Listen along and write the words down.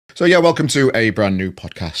So yeah, welcome to a brand new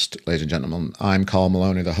podcast, ladies and gentlemen. I'm Carl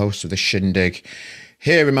Maloney, the host of the Shindig,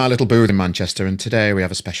 here in my little booth in Manchester, and today we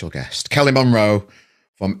have a special guest, Kelly Munro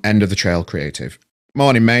from End of the Trail Creative.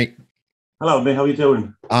 Morning, mate. Hello, mate. How are you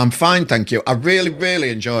doing? I'm fine, thank you. I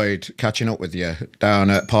really enjoyed catching up with you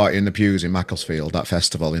down at Party in the Pews in Macclesfield, that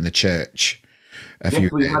festival in the church.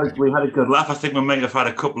 Yes, we had a good laugh. I think we might have had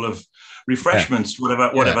a couple of refreshments,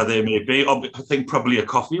 whatever they may be. I think probably a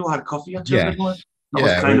coffee. We had coffee or two, didn't we? That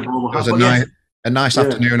was kind of all it was a nice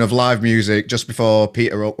afternoon of live music just before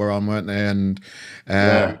Peter Up were on, weren't they?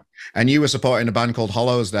 And you were supporting a band called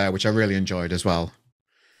Hollows there, which I really enjoyed as well.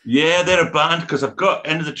 Yeah, they're a band because I've got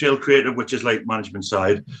End of the Trail Creative, which is like management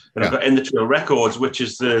side, and I've got End of the Trail Records, which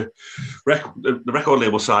is the record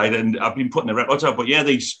label side, and I've been putting the records out. But yeah,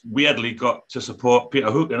 they weirdly got to support Peter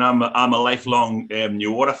Hook, and I'm a lifelong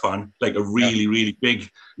New Order fan, like a really big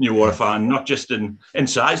New Order fan, not just in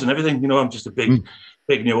size and everything. You know, I'm just a big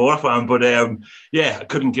New Order fan, but I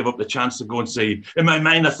couldn't give up the chance to go and see. In my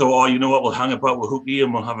mind, I thought, oh, you know what, we'll hang about with Hookie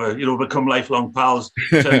and we'll have become lifelong pals.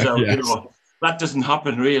 Turns out, that doesn't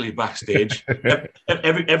happen really backstage.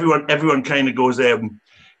 Everyone kind of goes,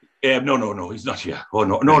 no, he's not here. Oh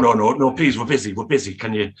no, please, we're busy.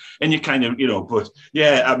 Can you? And you kind of, but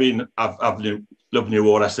yeah, I mean, I've loved New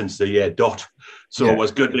Order since the dot, so it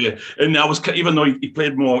was good. And I was, even though he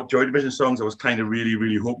played more Joy Division songs, I was kind of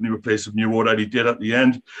really hoping he would play some New Order, and he did at the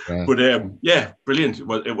end. Yeah. But brilliant.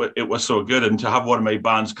 It was so good, and to have one of my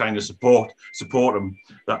bands kind of support him,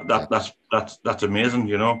 that's amazing,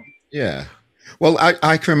 Yeah. Well,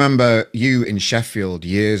 I can remember you in Sheffield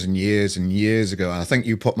years and years ago. And I think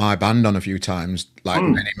you put my band on a few times, like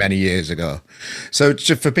many years ago. So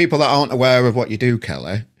for people that aren't aware of what you do,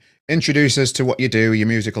 Kelly, introduce us to what you do, your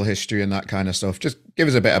musical history and that kind of stuff. Just give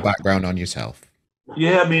us a bit of background on yourself.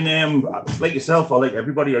 Yeah, I mean, like yourself, or like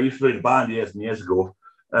everybody, I used to play in a band years and years ago.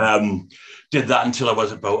 Did that until I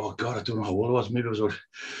was about, I don't know how old I was. Maybe I was about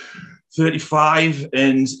 35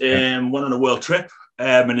 and went on a world trip.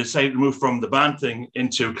 And decided to move from the band thing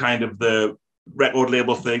into kind of the record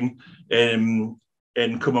label thing, and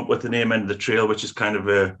come up with the name End of the Trail, which is kind of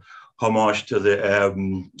a homage to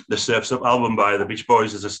the Surf's Up album by the Beach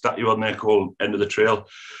Boys. There's a statue on there called End of the Trail,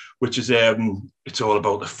 which is it's all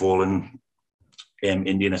about the fallen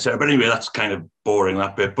Indian, etc. But anyway, that's kind of boring,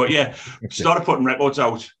 that bit. But yeah, started putting records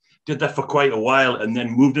out. Did that for quite a while, and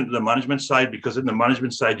then moved into the management side, because in the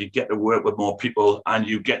management side you get to work with more people, and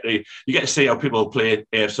you get to see how people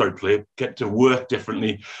get to work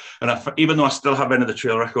differently. And even though I still have End of the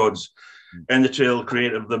Trail Records, End of the Trail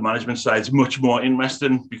Creative, the management side is much more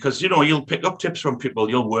interesting, because you'll pick up tips from people.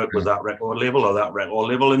 You'll work with that record label or that record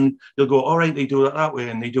label, and you'll go, all right, they do it that way,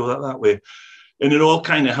 and they do that way, and it all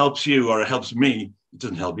kind of helps you, or it helps me. It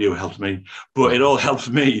doesn't help you, it helps me. But it all helps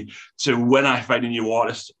me to, when I find a new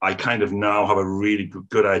artist, I kind of now have a really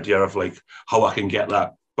good idea of like how I can get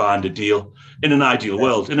that band a deal. In an ideal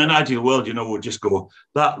world, we'll just go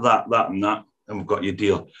that, and that, and we've got your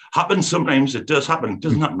deal. Happens sometimes, it does happen. It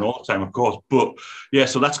doesn't happen all the time, of course. But yeah,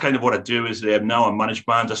 so that's kind of what I do is now I manage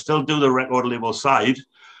bands. I still do the record label side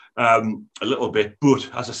a little bit, but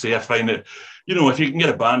as I say, I find that if you can get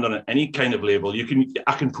a band on any kind of label,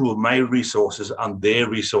 I can pool my resources and their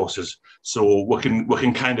resources, so we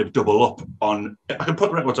can kind of double up on. I can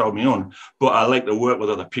put records out on my own, but I like to work with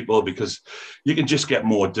other people because you can just get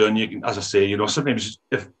more done. You can, as I say, sometimes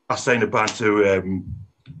if I signed a band to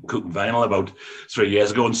Cook and Vinyl about 3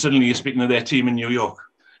 years ago, and suddenly you're speaking to their team in New York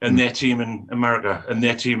and their team in America and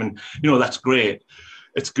their team, and that's great.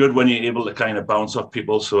 It's good when you're able to kind of bounce off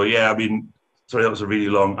people. So yeah, I mean, sorry, that was a really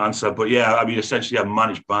long answer, but yeah, I mean, essentially I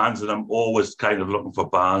manage bands, and I'm always kind of looking for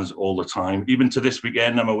bands all the time. Even to this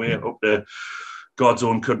weekend, I'm away up to God's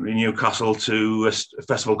own country, Newcastle, to a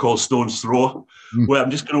festival called Stone's Throw, where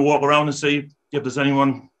I'm just going to walk around and see if there's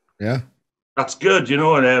anyone. Yeah, that's good,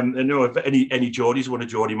 and if any Geordies want a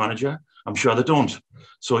Geordie manager, I'm sure they don't.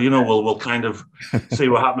 So we'll kind of see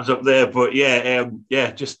what happens up there. But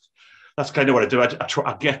yeah, just. That's kind of what I do.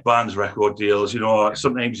 I get bands record deals.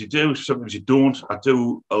 Sometimes you do, sometimes you don't. I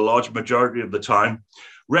do a large majority of the time.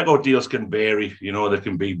 Record deals can vary. They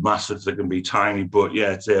can be massive, they can be tiny. But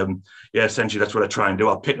yeah, it's essentially that's what I try and do.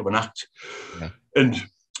 I'll pick up an act and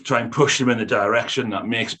try and push them in the direction that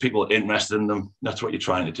makes people interested in them. That's what you're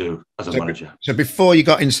trying to do as a manager. So before you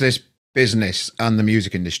got into this business and the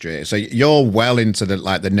music industry, so you're well into the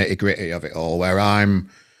nitty gritty of it all, where I'm.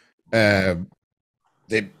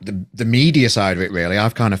 The media side of it, really,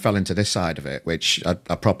 I've kind of fell into this side of it, which I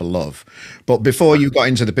proper love. But before you got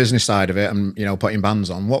into the business side of it and putting bands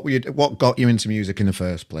on, what got you into music in the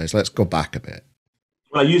first place? Let's go back a bit.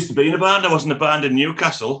 Well, I used to be in a band. I was in a band in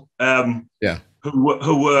Newcastle.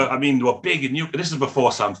 who were, I mean, they were big in New. This is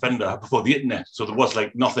before Sam Fender, before the internet, so there was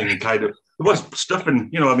like nothing kind of. There was stuff in,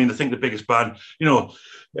 you know, I mean, I think the biggest band, you know,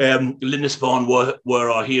 Lindisfarne were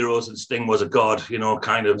our heroes and Sting was a god, you know,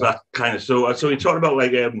 kind of that kind of. So you talked about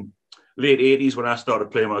like late 80s when I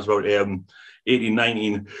started playing. I was about 18,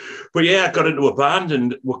 19. But yeah, I got into a band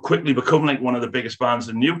and we quickly become like one of the biggest bands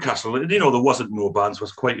in Newcastle. You know, there wasn't no bands, there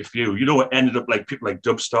was quite a few. You know, it ended up like people like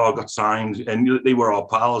Dubstar got signed and they were our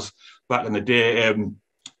pals back in the day.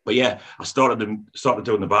 But yeah, I started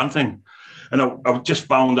doing the band thing. And I just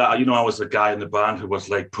found that, you know, I was the guy in the band who was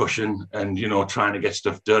like pushing and, you know, trying to get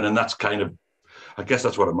stuff done. And that's kind of, I guess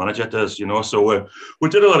that's what a manager does, you know. So we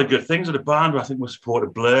did a lot of good things at the band. I think we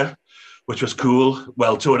supported Blair, which was cool.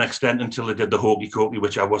 Well, to an extent, until they did the hokey cokey,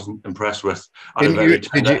 which I wasn't impressed with.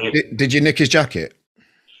 Did you nick his jacket?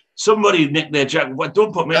 Somebody nicked their jacket. Well,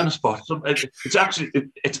 don't put me on the spot. It's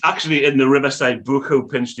actually in the Riverside book who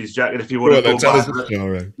pinched his jacket. If you want to go back,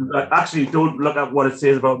 actually, don't look at what it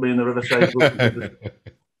says about me in the Riverside book.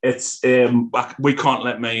 It's we can't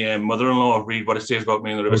let my mother-in-law read what it says about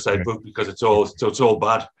me in the Riverside book because it's all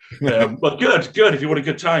bad. But good if you want a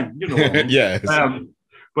good time, you know. What I mean? Yes.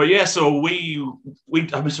 But yeah, so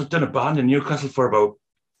we've done a band in Newcastle for about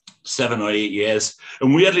 7 or 8 years.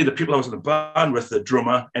 And weirdly, the people I was in the band with, the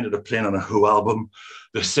drummer ended up playing on a Who album.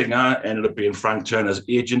 The singer ended up being Frank Turner's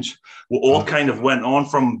agent. We all kind of went on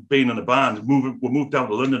from being in the band. We moved down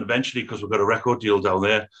to London eventually because we got a record deal down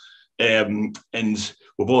there. And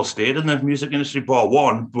we've all stayed in the music industry, bar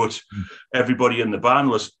one, but everybody in the band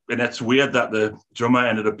was, and it's weird that the drummer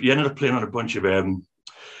ended up playing on a bunch of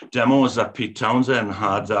demos that Pete Townsend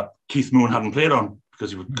had that Keith Moon hadn't played on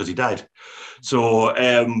because he died. So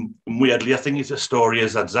weirdly, I think the story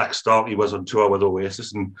is that Zach Starkey was on tour with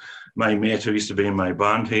Oasis, and my mate who used to be in my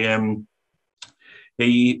band, he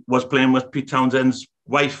was playing with Pete Townsend's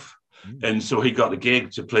wife, and so he got the gig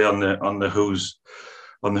to play on the Who's.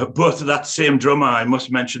 But that same drummer, I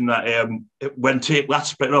must mention that when Take That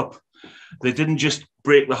split up, they didn't just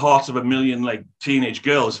break the hearts of a million like teenage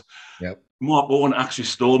girls. Yep. Mark Owen actually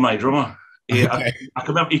stole my drummer. I can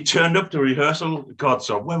remember he turned up to rehearsal. God,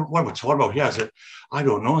 so what are we talking about here? I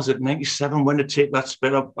don't know. Is it 97 when to Take That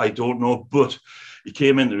split up? I don't know. But he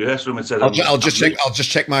came in the rehearsal room and said, I'll just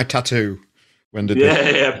check my tattoo. When did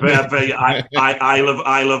I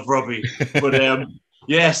love Robbie. But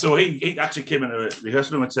yeah, so he actually came in the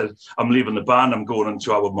rehearsal room and said, I'm leaving the band. I'm going on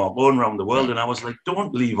tour with Mark Owen around the world. And I was like,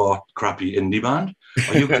 don't leave our crappy indie band.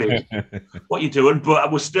 Are you crazy? What are you doing? But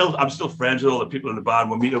I'm still friends with all the people in the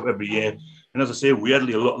band. We meet up every year. And as I say,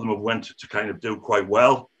 weirdly, a lot of them have went to kind of do quite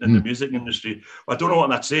well in the music industry. I don't know what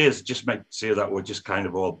that says. It just might say that we're just kind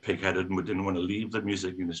of all pig-headed and we didn't want to leave the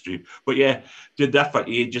music industry. But yeah, did that for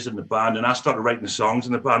ages in the band. And I started writing the songs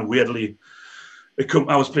in the band. Weirdly,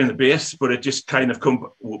 I was playing the bass, but it just kind of come.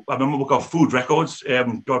 I remember we got Food Records.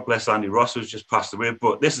 God bless Andy Ross, who's just passed away.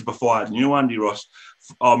 But this is before I knew Andy Ross.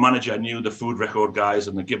 Our manager knew the Food Record guys,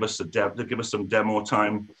 and they give us some demo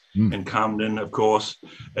time in Camden, of course.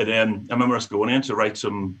 And I remember us going in to write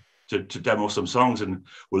to demo some songs, and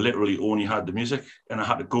we literally only had the music, and I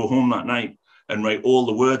had to go home that night and write all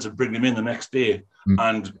the words and bring them in the next day.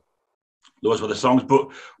 And those were the songs. But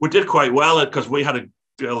we did quite well because we had a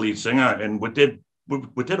girl lead singer, and we did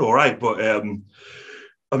all right. But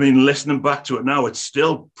I mean, listening back to it now, it's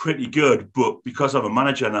still pretty good. But because I'm a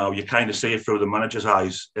manager now, you kind of see it through the manager's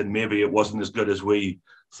eyes, and maybe it wasn't as good as we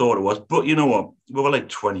thought it was. But you know what? We were like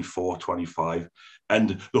 24, 25.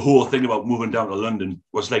 And the whole thing about moving down to London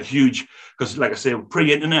was like huge because, like I say,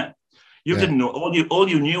 pre-internet, you didn't know. All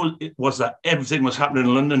you knew was that everything was happening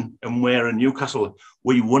in London, and we're in Newcastle.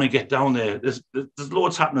 We want to get down there. There's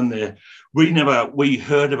loads happening there. We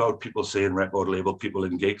heard about people saying record label people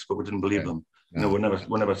in gigs, but we didn't believe them. No, we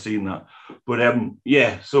never seen that. But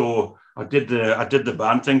yeah, so I did the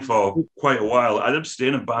band thing for quite a while. I ended up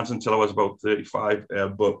staying in bands until I was about 35.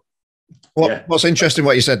 But what's interesting,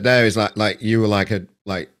 what you said there is like you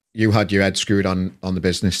were you had your head screwed on the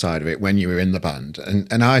business side of it when you were in the band.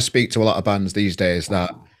 And I speak to a lot of bands these days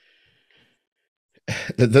that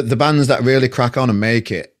the bands that really crack on and make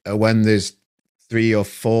it are when there's 3 or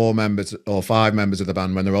 4 members or 5 members of the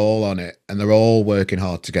band, when they're all on it and they're all working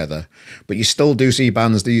hard together. But you still do see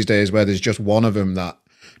bands these days where there's just one of them that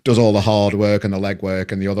does all the hard work and the leg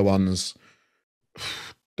work, and the other ones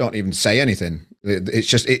don't even say anything.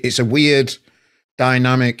 It's a weird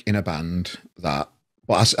dynamic in a band that,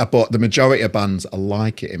 but the majority of bands are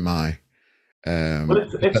like it in my. But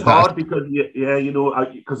it's hard because you know,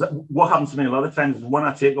 because what happens to me a lot of times is when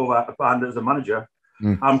I take over a band as a manager,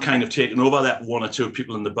 I'm kind of taking over that one or two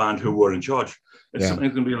people in the band who were in charge. It's something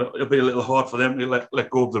going to be it'll be a little hard for them to let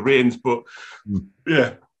go of the reins, but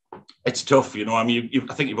yeah, it's tough. You know, I mean,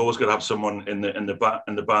 I think you've always got to have someone in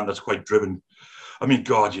the band that's quite driven. I mean,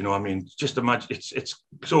 God, you know, I mean, just imagine it's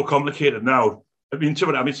so complicated now. I mean,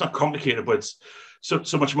 it's not complicated, but it's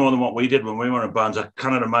so much more than what we did when we were in bands. I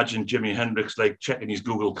cannot imagine Jimi Hendrix like checking his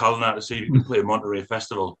Google Calendar to see if he can play a Monterey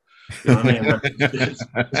Festival. You know what I mean?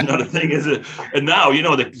 It's not a thing, is it? And now, you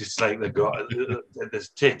know, it's like they've got there's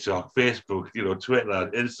TikTok, Facebook, you know,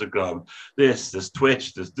 Twitter, Instagram, there's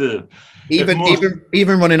Twitch, there's even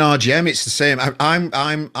running RGM, it's the same.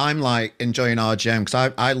 I'm like enjoying RGM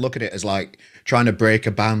because I look at it as like trying to break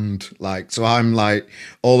a band. Like, so I'm like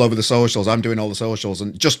all over the socials. I'm doing all the socials,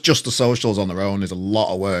 and just the socials on their own is a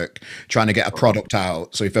lot of work trying to get a product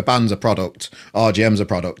out. So if a band's a product, RGM's a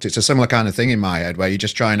product. It's a similar kind of thing in my head where you're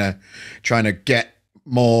just trying to get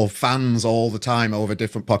more fans all the time over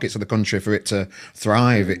different pockets of the country for it to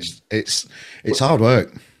thrive. It's hard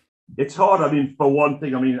work. It's hard. I mean, for one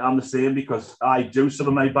thing, I mean, I'm the same because I do some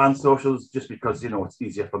of my band socials just because, you know, it's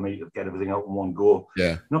easier for me to get everything out in one go.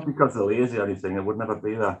 Yeah. Not because they're lazy or anything. It would never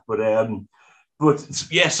be that. But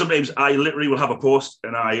yeah, sometimes I literally will have a post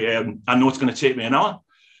and I know it's going to take me an hour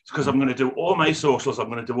because I'm going to do all my socials. I'm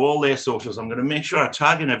going to do all their socials. I'm going to make sure I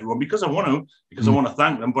tag in everyone because I want to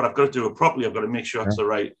thank them, but I've got to do it properly. I've got to make sure it's the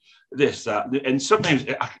right this, that. And sometimes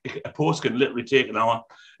a post can literally take an hour.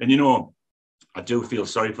 And, you know, I do feel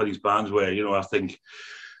sorry for these bands where, you know, I think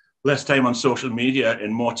less time on social media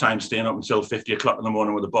and more time staying up until 50 o'clock in the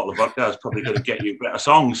morning with a bottle of vodka is probably going to get you better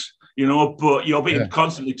songs, you know, but you're being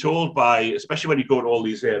constantly told by, especially when you go to all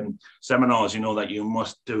these seminars, you know, that you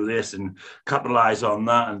must do this and capitalize on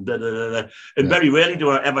that and da-da-da-da. And very rarely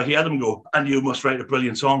do I ever hear them go, and you must write a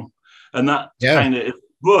brilliant song. And that kind of,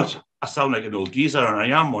 but I sound like an old geezer and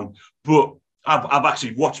I am one, but I've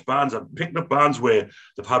actually watched bands, I've picked up bands where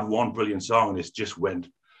they've had one brilliant song and it's just went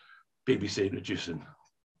BBC introducing,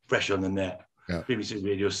 Fresh on the Net, BBC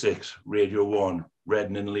Radio 6, Radio 1,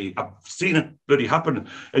 Redden and Lee. I've seen it bloody happen.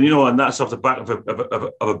 And, you know, and that's off the back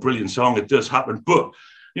of a brilliant song. It does happen. But,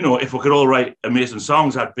 you know, if we could all write amazing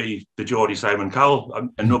songs, I'd be the Geordie Simon Cowell,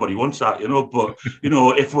 and nobody wants that, you know. But, you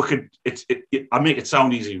know, if we could, I make it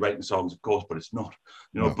sound easy writing songs, of course, but it's not,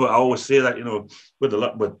 you know. But I always say that, you know, with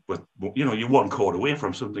you know, you're one chord away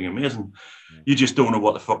from something amazing. You just don't know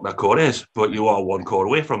what the fuck that chord is, but you are one chord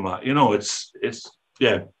away from that. You know, it's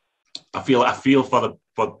yeah. I feel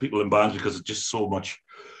for people in bands because it's just so much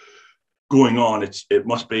going on. It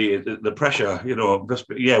must be the pressure, you know.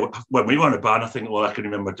 When we were in a band, I think all I can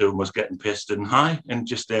remember doing was getting pissed and high and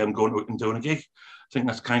just going to and doing a gig. I think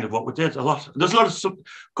that's kind of what we did a lot. There's a lot of, of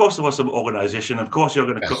course, there was some organisation. Of course, you're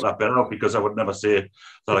going to cut that bit out because I would never say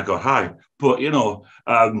that I got high. But, you know,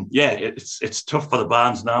 it's tough for the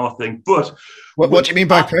bands now, I think. But what do you mean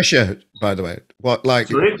by pressure, by the way? What like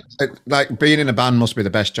being in a band must be the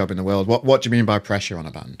best job in the world. What do you mean by pressure on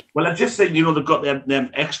a band? Well, I just think, you know, they've got them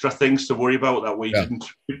extra things to worry about that we didn't.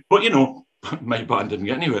 But, you know, my band didn't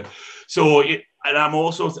get anywhere. So and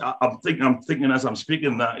I'm thinking as I'm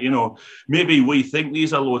speaking that, you know, maybe we think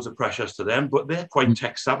these are loads of pressures to them, but they're quite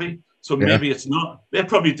tech savvy. So maybe it's not. They're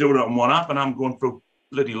probably doing it on one app and I'm going through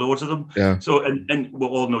bloody loads of them. Yeah. So, and we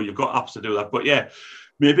all know you've got apps to do that. But yeah,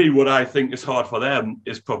 maybe what I think is hard for them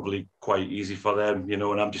is probably quite easy for them, you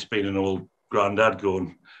know, and I'm just being an old granddad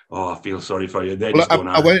going, oh, I feel sorry for you. They're just going,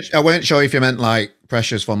 I weren't sure if you meant like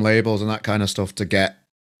pressures from labels and that kind of stuff to get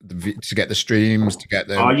the streams, to get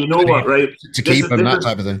the you know what, right? To keep them, that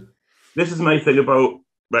type of thing. This is my thing about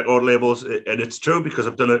record labels, and it's true because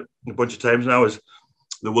I've done it a bunch of times now, is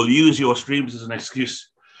they will use your streams as an excuse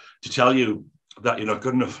to tell you that you're not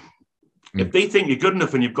good enough. If they think you're good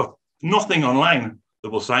enough and you've got nothing online, they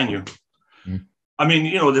will sign you. I mean,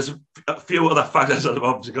 you know, there's a few other factors that have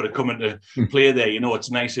obviously got to come into play there. You know, it's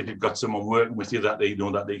nice if you've got someone working with you that they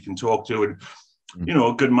know that they can talk to, and you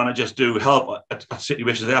know, good managers do help at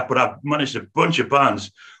situations like that. But I've managed a bunch of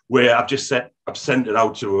bands where I've sent it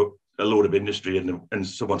out to a load of industry, and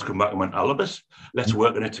someone's come back and went, I love this. Let's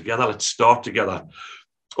work on it together. Let's start together.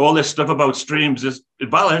 All this stuff about streams is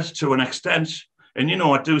valid to an extent. And, you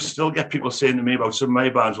know, I do still get people saying to me about some of my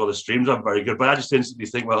bands, well, the streams aren't very good. But I just instantly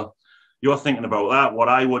think, well, you're thinking about that. What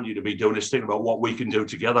I want you to be doing is thinking about what we can do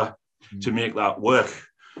together to make that work.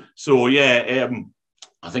 So, yeah,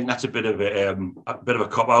 I think that's a bit of a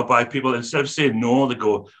cop out by people. Instead of saying no, they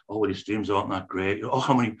go, "Oh, well, your streams aren't that great. Oh,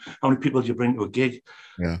 how many people do you bring to a gig?"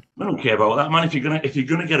 Yeah, I don't care about that, man. If you're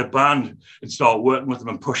gonna get a band and start working with them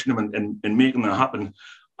and pushing them and making that happen,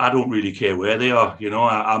 I don't really care where they are. You know,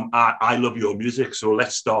 I love your music, so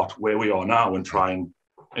let's start where we are now and try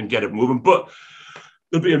and get it moving. But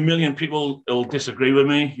there'll be a million people who'll disagree with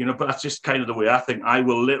me, you know, but that's just kind of the way I think. I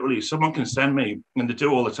will literally, someone can send me, and they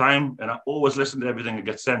do all the time, and I always listen to everything that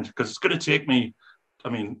gets sent, because it's going to take me, I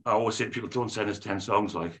mean, I always say to people, don't send us 10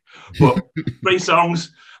 songs, like, but 3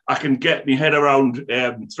 songs, I can get my head around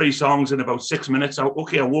 3 songs in about 6 minutes.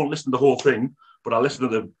 Okay, I won't listen to the whole thing, but I'll listen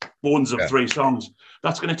to the bones of 3 songs.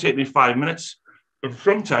 That's going to take me 5 minutes. And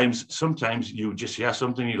sometimes you just hear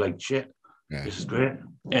something, you're like, shit, this is great.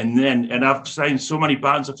 And I've signed so many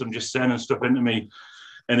bands of them just sending stuff into me.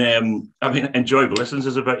 And I mean, Enjoyable Listens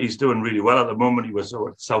is about, he's doing really well at the moment. He was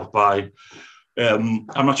at South by. I'm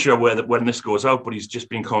not sure when this goes out, but he's just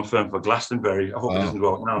been confirmed for Glastonbury. I hope it doesn't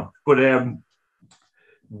go out now. But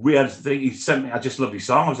he sent me, I just love his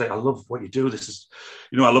song. I was like, I love what you do. This is,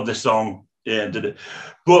 you know, I love this song. Yeah, did it.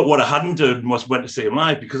 But what I hadn't done was went to see him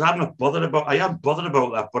live, because I am bothered about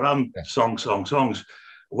that, but I'm songs. I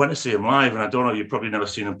went to see him live, and I don't know, you've probably never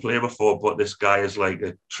seen him play before, but this guy is like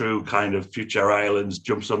a true kind of Future Islands,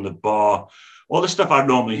 jumps on the bar, all the stuff I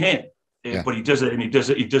normally hate. But he does it, and he does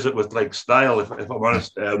it with like style, if I'm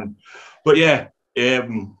honest. But yeah,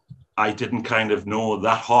 I didn't kind of know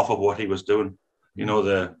that half of what he was doing, you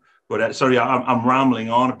know, but sorry, I'm rambling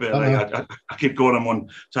on a bit. I keep going on one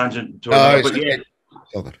tangent to another, but yeah,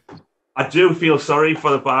 I do feel sorry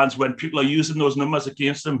for the bands when people are using those numbers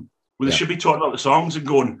against them. Well, they should be talking about the songs and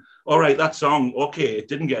going, all right, that song, okay, it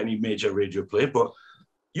didn't get any major radio play, but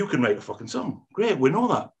you can write a fucking song. Great, we know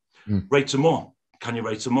that. Write some more. Can you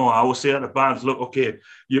write some more? I always say that to bands, look, okay,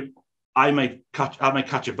 I might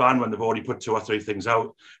catch a band when they've already put 2 or 3 things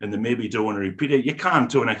out, and they maybe don't want to repeat it. You can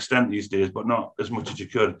to an extent these days, but not as much as you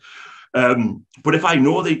could. But if I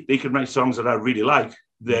know they can write songs that I really like,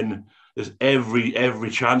 then there's every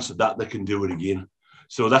chance that they can do it again.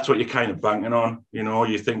 So that's what you're kind of banking on. You know,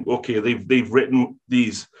 you think, okay, they've written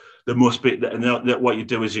these, there must be, and what you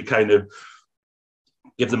do is you kind of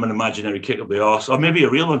give them an imaginary kick up the arse, or maybe a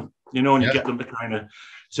real one, you know, and you get them to kind of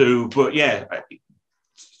but yeah,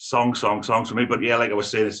 songs for me. But yeah, like I was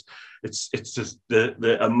saying, it's just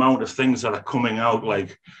the amount of things that are coming out,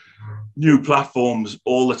 like new platforms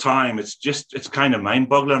all the time. It's kind of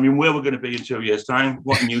mind-boggling. I mean, where we're going to be in 2 years' time,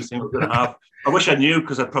 what new thing we're going to have. I wish I knew,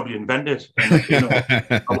 because I'd probably invent it. And, you know,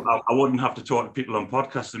 I wouldn't have to talk to people on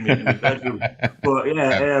podcasts and meet in my bedroom. But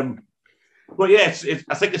yeah,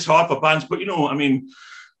 I think it's hard for bands. But, you know, I mean,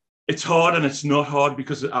 it's hard and it's not hard,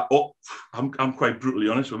 because I'm quite brutally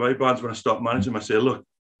honest with my bands. When I start managing them, I say, look,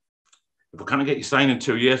 if we can't get you signed in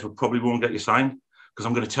 2 years, we probably won't get you signed, because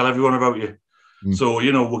I'm going to tell everyone about you. So,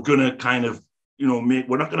 you know, we're going to kind of, you know,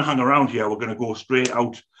 we're not going to hang around here. We're going to go straight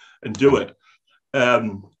out and do it.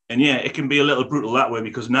 And yeah, it can be a little brutal that way,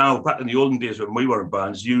 because now, back in the olden days when we were in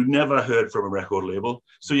bands, you never heard from a record label.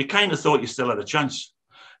 So you kind of thought you still had a chance.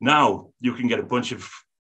 Now you can get a bunch of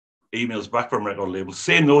emails back from record labels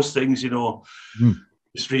saying those things, you know, your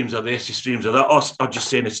streams are this, your streams are that, or just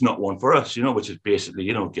saying it's not one for us, you know, which is basically,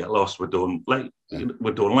 you know, get lost, we don't like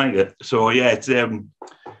it. So yeah, it's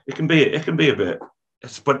it can be a bit,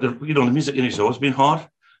 but you know, the music industry has always been hard,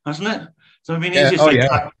 hasn't it? So I mean,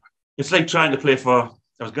 it's like trying to play for,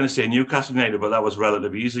 I was going to say Newcastle United, but that was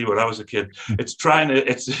relatively easy when I was a kid. It's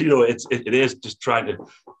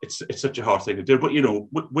such a hard thing to do. But, you know,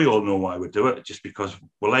 we all know why we do it, just because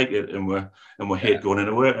we like it, and we hate going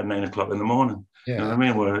into work at 9 o'clock in the morning. You know what I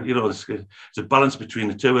mean? You know, it's a balance between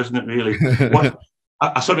the two, isn't it, really?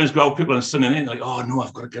 I sometimes go out, people are sitting in, like, oh, no,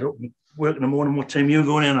 I've got to get up and work in the morning. What time are you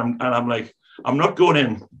going in? And I'm like, I'm not going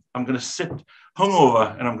in. I'm going to sit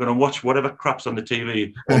hungover, and I'm going to watch whatever crap's on the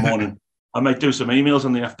TV all morning. I might do some emails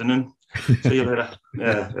in the afternoon. See you later.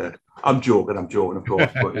 Yeah. I'm joking, of course.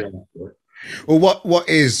 But yeah. Well, what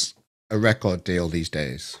is a record deal these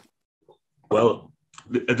days? Well,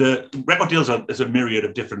 the record deals is a myriad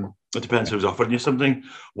of different. It depends who's offering you something.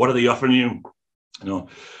 What are they offering you? You know,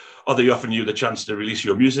 are they offering you the chance to release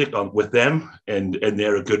your music with them, and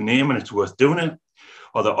they're a good name and it's worth doing it?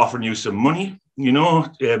 Are they offering you some money? You know,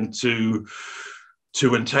 to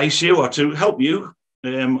entice you or to help you?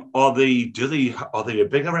 Are they a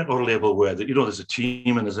bigger record label where you know there's a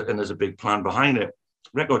team and there's a big plan behind it?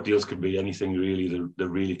 Record deals can be anything really. They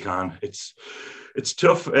really can. It's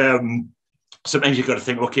tough. Sometimes you've got to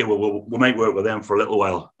think, okay, well, we might work with them for a little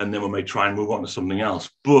while, and then we might try and move on to something else.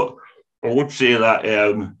 But I would say that,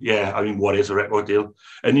 I mean, what is a record deal?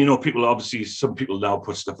 And, you know, some people now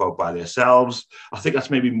put stuff out by themselves. I think that's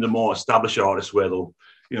maybe the more established artists where they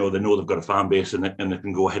know they've got a fan base and they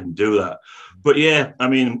can go ahead and do that. But yeah, I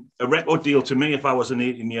mean, a record deal to me, if I was an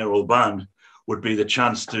 18-year-old band, would be the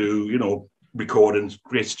chance to, you know, record in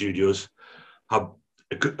great studios, have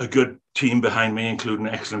a good team behind me, including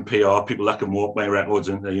excellent PR, people that can walk my records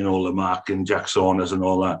into, you know, Lamarck and Jack Saunders and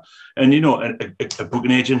all that. And, you know, a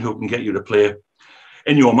booking agent who can get you to play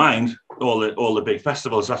in your mind all the big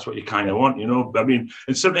festivals. That's what you kind of want, you know. I mean,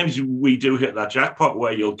 and sometimes we do hit that jackpot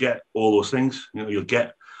where you'll get all those things. You know, you'll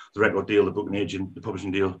get the record deal, the booking agent, the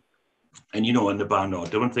publishing deal, and, you know, and the band are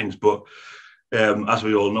doing things. But as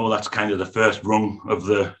we all know, that's kind of the first rung of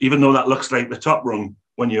the, even though that looks like the top rung,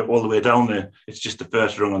 when you're all the way down there, it's just the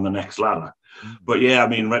first rung on the next ladder. Mm-hmm. But yeah, I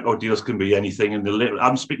mean, record deals can be anything. And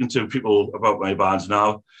I'm speaking to people about my bands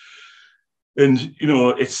now, and, you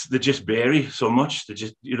know, they just vary so much. They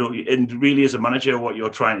just, you know, and really as a manager, what you're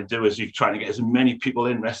trying to do is you're trying to get as many people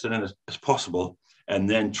interested in as possible, and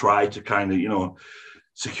then try to kind of, you know,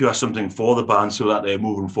 secure something for the band so that they're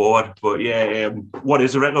moving forward. But yeah, what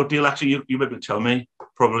is a record deal? Actually, you maybe tell me.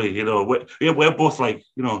 Probably, you know, we're both like,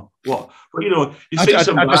 you know, what? But, you know, you see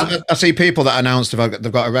I see people that announced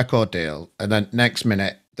they've got a record deal, and then next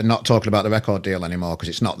minute they're not talking about the record deal anymore because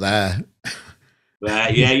it's not there. Yeah,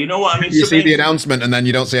 you know what I mean? You see the announcement and then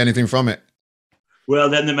you don't see anything from it. Well,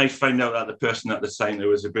 then they might find out that the person at the time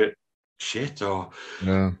was a bit shit or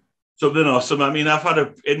something or something. I mean,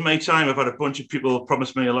 in my time, I've had a bunch of people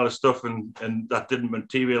promise me a lot of stuff and that didn't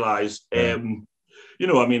materialize. Yeah. You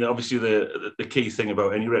know, I mean, obviously the key thing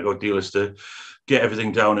about any record deal is to get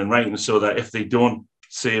everything down in writing so that if they don't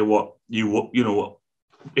say what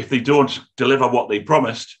if they don't deliver what they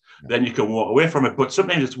promised, then you can walk away from it. But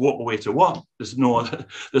sometimes it's walk away to what? There's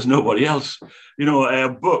nobody else, you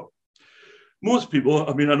know. But most people,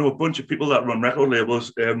 I mean, I know a bunch of people that run record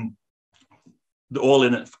labels. They're all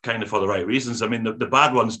in it kind of for the right reasons. I mean, the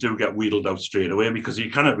bad ones do get wheedled out straight away because you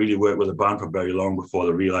cannot really work with a band for very long before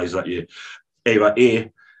they realise that you either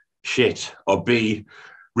A, shit, or B,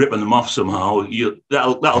 ripping them off somehow.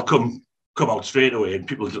 That'll come out straight away, and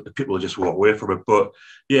people just walk away from it. But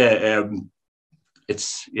yeah,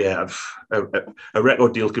 a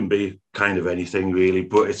record deal can be kind of anything really,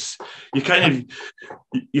 but it's you kind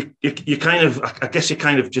of I guess you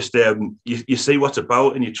kind of just you see what's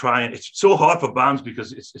about and you try, and it's so hard for bands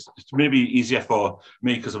because it's maybe easier for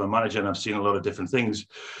me because I'm a manager and I've seen a lot of different things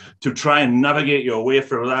to try and navigate your way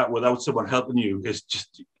through that without someone helping you. It's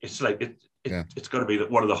got to be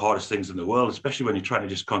one of the hardest things in the world, especially when you're trying to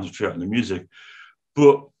just concentrate on the music.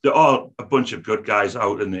 But there are a bunch of good guys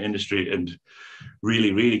out in the industry, and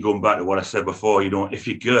really, really going back to what I said before, you know, if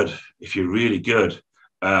you're really good,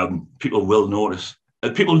 people will notice.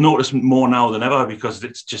 And people notice more now than ever because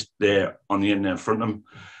it's just there on the internet in front of them.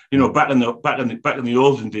 You know, back in the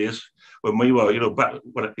olden days when we were, you know,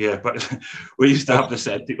 we used to have to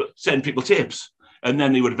send people tapes, and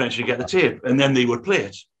then they would eventually get the tape, and then they would play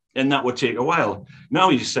it, and that would take a while.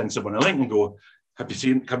 Now you just send someone a link and go, Have you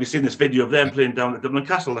seen this video of them playing down at Dublin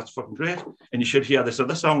Castle? That's fucking great. And you should hear this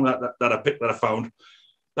other song that I picked, that I found.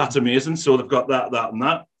 That's amazing. So they've got that, and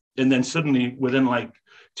that. And then suddenly, within like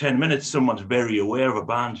 10 minutes, someone's very aware of a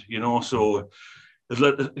band, you know? So,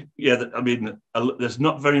 I mean, there's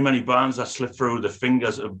not very many bands that slip through the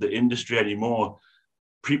fingers of the industry anymore.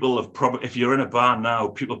 People have probably, if you're in a band now,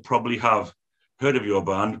 people probably have heard of your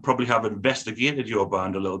band, probably have investigated your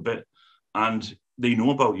band a little bit, and they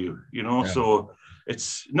know about you, you know? Yeah. So,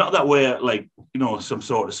 it's not that we're like, you know, some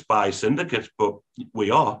sort of spy syndicate, but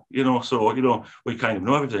we are, you know, so, you know, we kind of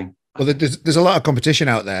know everything. Well, there's a lot of competition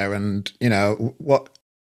out there, and, you know,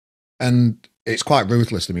 and it's quite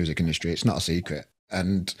ruthless, the music industry. It's not a secret.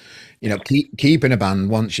 And, you know, keeping a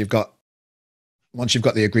band once you've got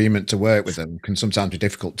the agreement to work with them can sometimes be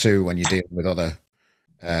difficult too when you're dealing with other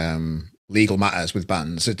legal matters with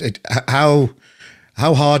bands. How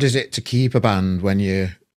hard is it to keep a band when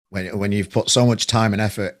you've put so much time and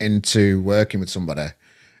effort into working with somebody,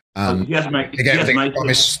 and they get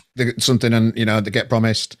promised something, and, you know, they get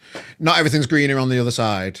promised not everything's greener on the other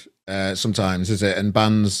side sometimes, is it? And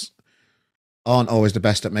bands aren't always the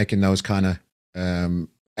best at making those kind of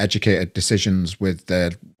educated decisions with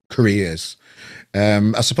their careers.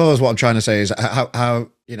 I suppose what I'm trying to say is how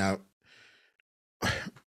you know,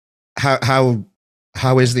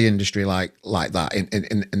 how is the industry like that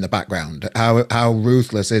in the background? How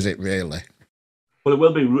ruthless is it really?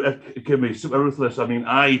 Well, it can be super ruthless. I mean,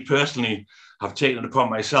 I personally have taken it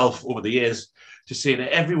upon myself over the years to say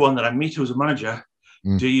to everyone that I meet who's a manager,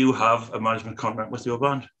 do you have a management contract with your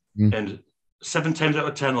band? And 7 times out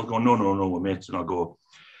of 10, they'll go, no, we're mates. And I'll go,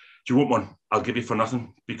 do you want one? I'll give you for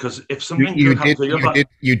nothing. Because if something you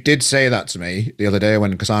did say that to me the other day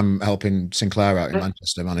because I'm helping Sinclair out in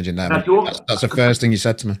Manchester, managing them. That's the first thing you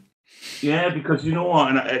said to me. Yeah, because you know what,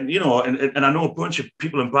 and I know a bunch of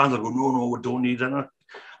people in bands that go, no, we don't need that.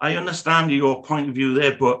 I understand your point of view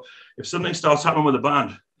there, but if something starts happening with a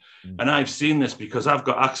band, and I've seen this because I've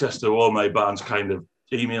got access to all my band's kind of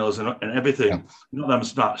emails and everything. Yeah. Not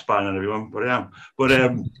that I'm spying on everyone, but I am. But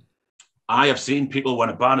I have seen people when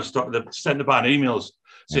a band has started, they've sent the band emails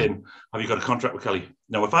saying, have you got a contract with Kelly?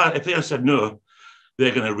 Now, if they had said no,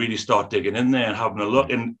 they're going to really start digging in there and having a look.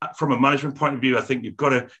 And from a management point of view, I think you're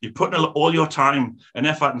putting all your time and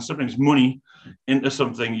effort and sometimes money into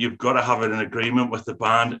something. You've got to have an agreement with the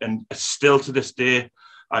band. And still to this day,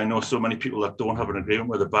 I know so many people that don't have an agreement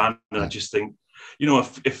with the band. And I just think,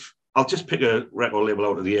 if I'll just pick a record label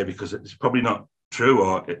out of the air because it's probably not true,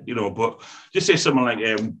 or but just say someone like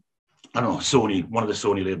I don't know, Sony, one of the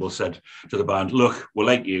Sony labels said to the band, look, we're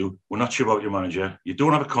like you, we're not sure about your manager, you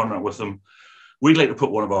don't have a contract with them, we'd like to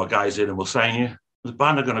put one of our guys in and we'll sign you. The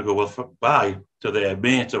band are going to go, well, bye to their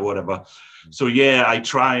mate or whatever. So yeah, I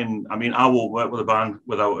won't work with a band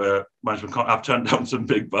without a management contract. I've turned down some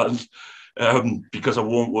big bands because I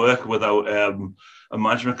won't work without a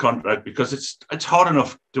management contract, because it's hard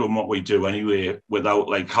enough doing what we do anyway without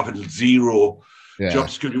like having zero job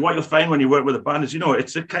security. What you'll find when you work with a band is,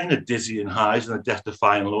 it's a kind of dizzying highs and the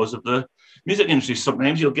death-defying lows of the music industry.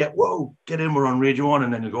 Sometimes you'll get in, we're on Radio 1,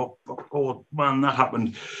 and then you go, oh man, that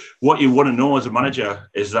happened. What you want to know as a manager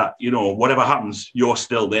is that, whatever happens, you're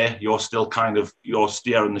still there. You're still you're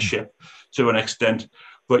steering the ship to an extent.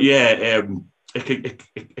 But yeah,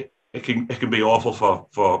 it can be awful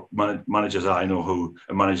for managers I know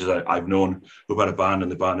and managers I've known who've had a band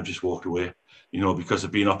and the band have just walked away, because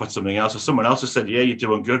they've been up at something else, or someone else has said, yeah, you're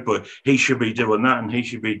doing good, but he should be doing that and he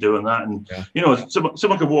should be doing that. And,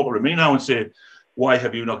 someone could walk over to me now and say, why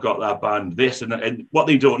have you not got that band this? And what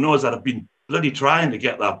they don't know is that I've been bloody trying to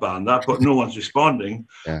get that band that, but no one's responding.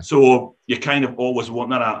 Yeah. So you kind of always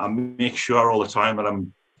want that. I make sure all the time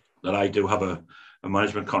that I do have a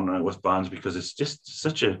management contract with bands, because it's just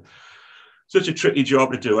such a tricky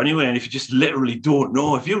job to do anyway. And if you just literally don't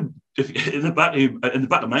know, if in the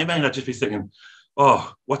back of my mind, I'd just be thinking,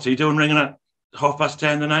 oh, what's he doing ringing at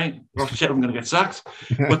 10:30 tonight? Oh shit, I'm going to get sacked.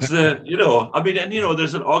 What's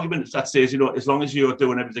there's an argument that says, as long as you're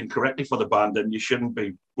doing everything correctly for the band, then you shouldn't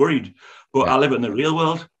be worried. But I live in the real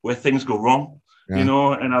world where things go wrong, and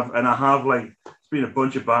I have it's been a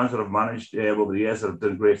bunch of bands that I've managed over the years that have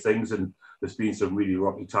done great things, and there's been some really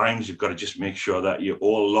rocky times. You've got to just make sure that you're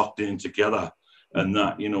all locked in together, and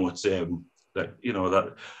that it's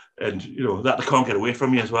that that they can't get away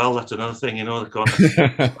from you as well. That's another thing, they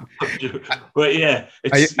can't. But yeah,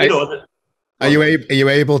 it's Are you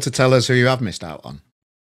able to tell us who you have missed out on?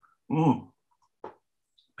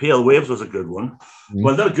 Pale Waves was a good one.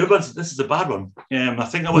 Well, they're good ones. This is a bad one. I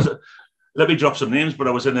think I was. Let me drop some names. But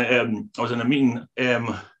I was in a meeting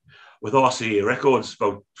with RCA Records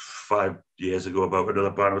about 5 years ago about another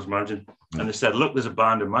band I was managing, and they said, look, there's a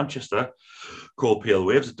band in Manchester called Pale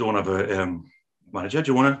Waves that don't have a manager.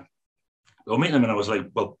 Do you want to go meet them? And I was like,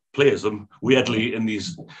 well, play as them. Weirdly, in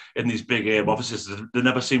these big offices, they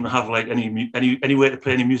never seem to have any way to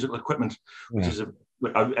play any musical equipment, which is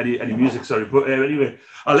any music. Sorry, but anyway,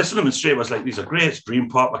 I listened to them and straight I was like, these are great. It's dream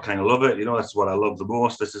pop. I kind of love it. That's what I love the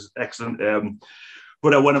most. This is excellent.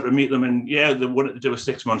 But I went up to meet them, and they wanted to do a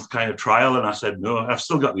 6-month kind of trial, and I said no. I've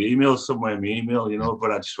still got the emails somewhere in my email,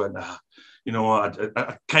 but I just went, I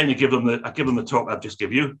kind of give them the talk I'd just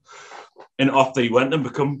give you, and off they went and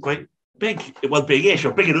become quite big. Well, big-ish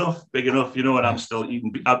or big enough, and I'm still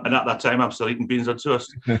eating. And at that time, I'm still eating beans on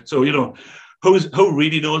toast. So who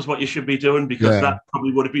really knows what you should be doing, because that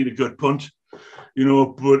probably would have been a good punt,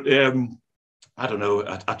 But I don't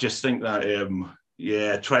know. I just think that.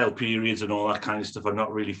 Trial periods and all that kind of stuff are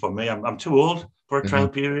not really for me. I'm too old for a trial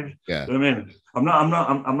period. Yeah, you know what I mean, I'm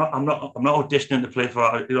not auditioning to play for.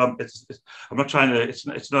 I'm not trying to.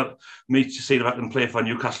 It's not me to see if I can play for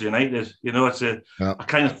Newcastle United. I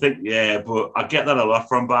kind of think but I get that a lot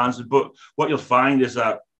from bands. But what you'll find is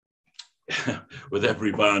that with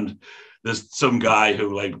every band, there's some guy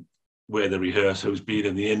who where they rehearse who's been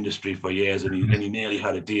in the industry for years and he nearly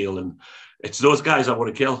had a deal, and it's those guys I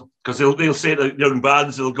want to kill, because they'll say to young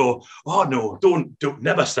bands, they'll go, oh no, don't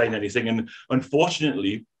never sign anything. And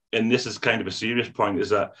unfortunately, and this is kind of a serious point, is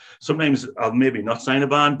that sometimes I'll maybe not sign a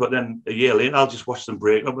band, but then a year later I'll just watch them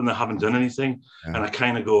break up and they haven't done anything, and I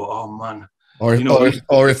kind of go, oh man. Or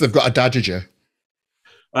if they've got a dadager.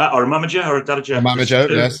 Or a manager or a dadager. A manager,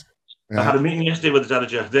 yes. Yeah. I had a meeting yesterday with the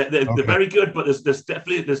dadager. They're very good, but there's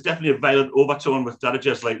definitely a violent overtone with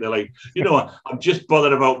dadagers. They're like, I'm just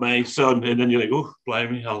bothered about my son, and then you're like, oh,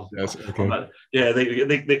 blimey, yes, okay.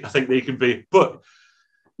 I think they can be, but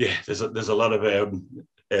yeah, there's a lot of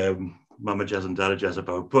managers and dadagers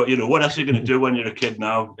about. But what else are you going to do when you're a kid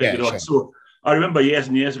now? Yeah, sure. I remember years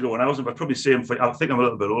and years ago when I was about probably same. I think I'm a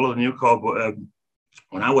little bit older than you, Carl, but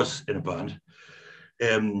when I was in a band,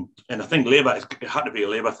 and I think Labour, it had to be a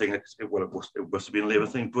Labour thing. It must have been a Labour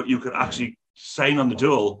thing, but you could actually sign on the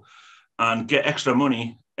dole and get extra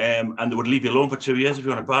money, and they would leave you alone for 2 years if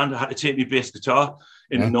you're on a band. I had to take my bass guitar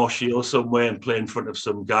in the North Shield somewhere and play in front of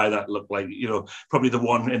some guy that looked like, probably the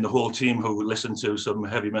one in the whole team who listened to some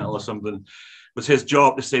heavy metal or something. It was his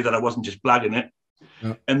job to say that I wasn't just blagging it.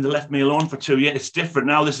 Yeah. And they left me alone for 2 years. It's different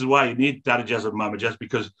now. This is why you need Daddy Jazz and Mama Jazz,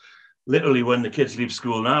 because literally when the kids leave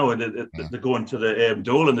school now and they go into the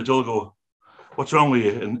dole and the dole go, "What's wrong with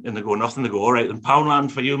you?" And they go, "Nothing." They go, "All right, then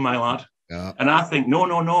Poundland for you, my lad." Yeah. And I think,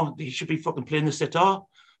 no, he should be fucking playing the sitar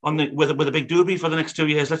with a big doobie for the next 2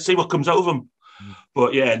 years. Let's see what comes out of him.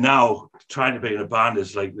 But yeah, now trying to be in a band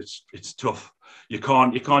is like it's tough. You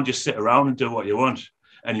can't just sit around and do what you want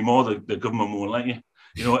anymore. The government won't let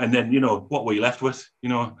you, and then what were you left with?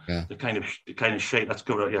 The kind of shit that's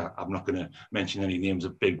covered up. Yeah, I'm not going to mention any names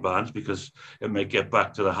of big bands because it may get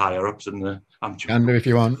back to the higher ups and I'm can do if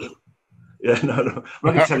you want. Yeah, no. I'm not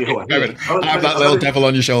going to tell you who I hate. I have that little devil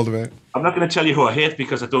on your shoulder, mate. I'm not going to tell you who I hate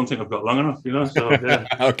because I don't think I've got long enough, So yeah.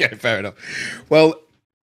 Okay, fair enough. Well,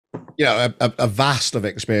 a vast of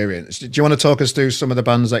experience. Do you want to talk us through some of the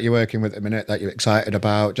bands that you're working with at the minute that you're excited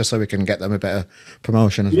about, just so we can get them a bit of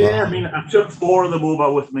promotion as well? Yeah, I mean, I took 4 of them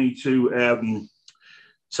over with me to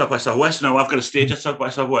South by Southwest. Now I've got a stage at South by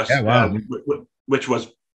Southwest, which was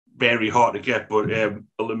very hard to get, but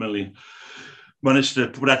ultimately managed to.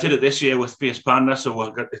 But I did it this year with Fierce Panda,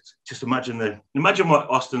 so just imagine what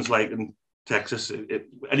Austin's like in Texas.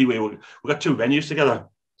 Anyway, we got 2 venues together.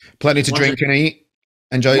 Plenty to drink and eat.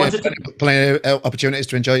 Enjoy plenty of opportunities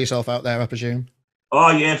to enjoy yourself out there, I presume. Oh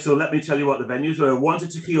yeah, so let me tell you what the venues were. One's a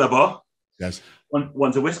tequila bar. Yes.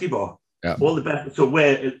 One's a whiskey bar. Yeah. All the best. So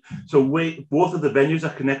both of the venues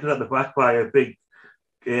are connected at the back by a big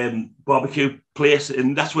barbecue place,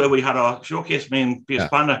 and that's where we had our showcase, me and Fierce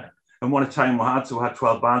Panda. And one time we had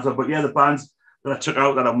 12 bands on. But yeah, the bands that I took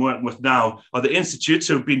out that I'm working with now are the Institutes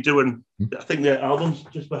who've been doing. I think their albums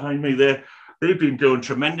just behind me there. They've been doing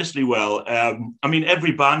tremendously well. I mean,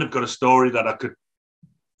 every band have got a story that I could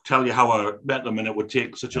tell you how I met them, and it would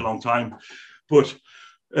take such a long time. But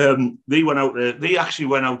they went out. They actually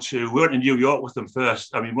went out to. We went to New York with them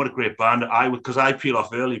first. I mean, what a great band! Because I peel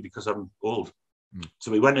off early because I'm old.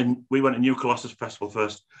 So we went to New Colossus Festival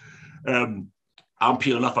first. I'm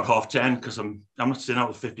peeling off at 10:30 because I'm not staying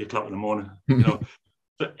out at 50 o'clock in the morning.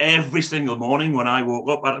 But every single morning when I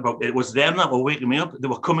woke up, it was them that were waking me up. They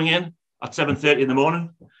were coming in at 7:30 in the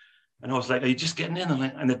morning, and I was like, "Are you just getting in?"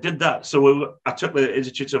 And they did that. So I took the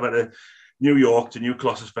Institutes over to New York to New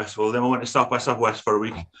Colossus Festival. Then we went to South by Southwest for a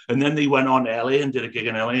week, and then they went on to LA and did a gig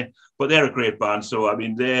in LA. But they're a great band. So I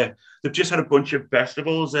mean, they've just had a bunch of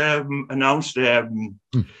festivals announced.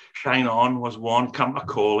 Shine On was one. Camp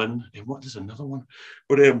Calling. What is another one?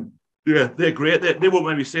 But yeah, they're great. They won't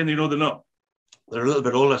mind me saying, they're not. They're a little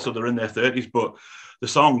bit older, so they're in their 30s, but the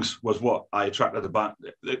songs was what I attracted the band.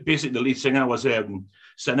 Basically, the lead singer was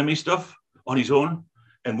sending me stuff on his own.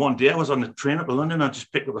 And one day I was on the train up to London. I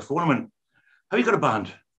just picked up the phone and went, "Have you got a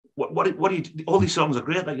band? What do you? All these songs are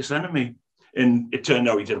great that you're sending me." And it turned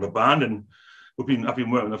out he did have a band, and I've been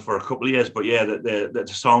working with them for a couple of years. But yeah, the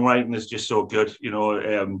songwriting is just so good,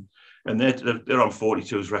 And they're on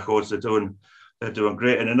 42's records. They're doing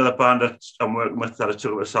great. And another band that I'm working with that I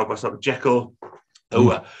took over South by South, Jekyll.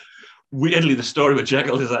 Weirdly, the story with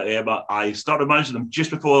Jekyll is that I started managing them just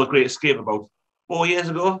before the Great Escape about 4 years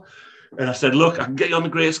ago. And I said, "Look, I can get you on the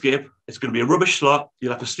Great Escape. It's going to be a rubbish slot.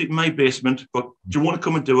 You'll have to sleep in my basement, but do you want to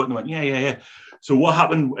come and do it?" And they went, yeah. So what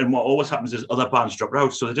happened, and what always happens, is other bands dropped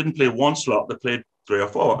out. So they didn't play one slot. They played 3 or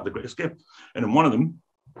 4 at the Great Escape. And in one of them,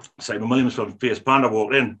 Simon Williams from Fierce Panda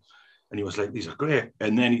walked in, and he was like, "These are great."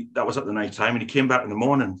 And then that was at the night time, and he came back in the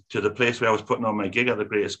morning to the place where I was putting on my gig at the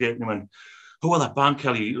Great Escape, and he went, "Who are that band,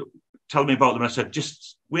 Kelly? Tell me about them." And I said,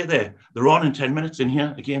 "Just wait there. They're on in 10 minutes in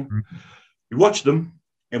here again." We watched them,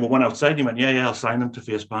 and we went outside, and he went, yeah, I'll sign them to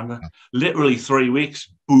Fierce Panda. Literally 3 weeks,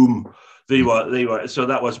 boom. They were, so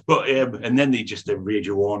that was, but, and then they just did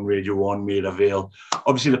Radio 1, Made of Veil.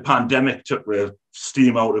 Obviously, the pandemic took the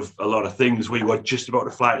steam out of a lot of things. We were just about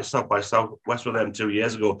to fly to South by Southwest with them 2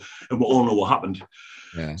 years ago, and we all know what happened.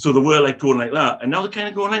 Yeah. So they were like going like that, and now they're kind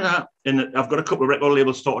of going like that. And I've got a couple of record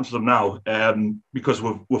labels talking to them now, because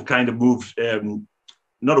we've kind of moved,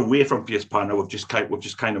 not away from Fierce Panda. We've just kind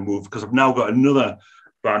of moved, because I've now got another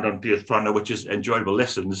band on Fierce Panda, which is Enjoyable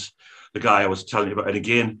Listens, the guy I was telling you about. And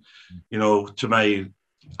again, to my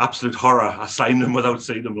absolute horror. I signed them without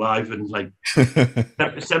seeing them live, and like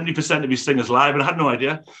 70% of his singers live, and I had no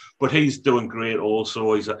idea. But he's doing great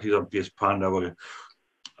also. He's on Bass Panda.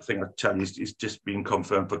 I think I tell you, he's just been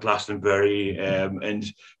confirmed for Glastonbury, and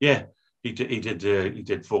yeah, he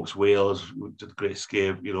did Folks Wales, did the Great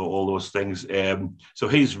Escape, you know, all those things. So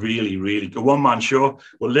he's really a one man show.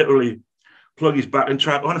 Will literally plug his backing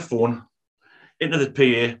track on a phone into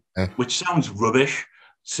the PA, which sounds rubbish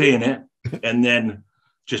saying it, and then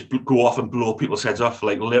just go off and blow people's heads off.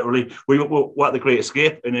 Like literally, we're at the Great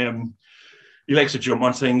Escape, and he likes to jump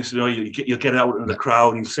on things. You know, you'll get out into the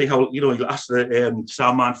crowd and see how, you know, you'll ask the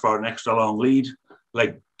sound man for an extra long lead,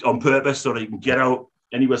 like on purpose, so that he can get out.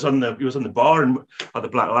 And he was on the bar and at the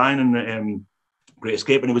Black Lion and the Great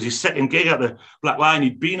Escape, and it was his second gig at the Black Lion.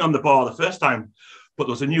 He'd been on the bar the first time, but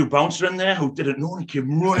there was a new bouncer in there who didn't know, and he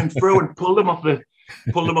came running through and pulled him off the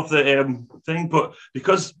thing. But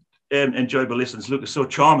because Enjoyable Listens Luke is so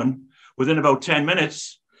charming, within about 10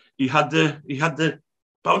 minutes, he had the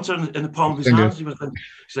bouncer in the palm of his hands.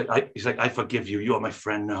 He's like, I forgive you. You are my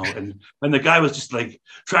friend now. And the guy was just like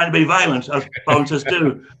trying to be violent, as bouncers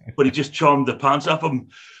do, but he just charmed the pants off him.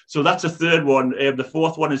 So that's the third one. The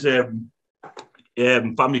fourth one is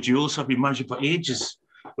Family Jewels. I've been managing for ages,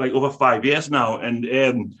 like over 5 years now. And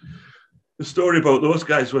the story about those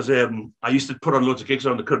guys was I used to put on loads of gigs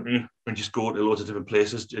around the country and just go to loads of different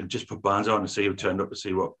places and just put bands on and see who turned up, to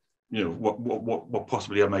see what, you know, what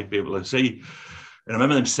possibly I might be able to see. And I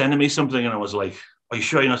remember them sending me something, and I was like, "Are you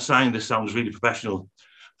sure you're not signed? This sounds really professional."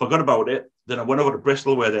 Forgot about it. Then I went over to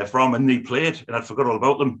Bristol, where they're from, and they played, and I'd forgot all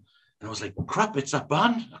about them. And I was like, "Crap, it's that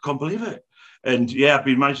band! I can't believe it." And yeah, I've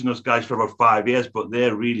been managing those guys for about 5 years, but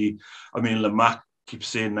they're really, I mean, Lamac keeps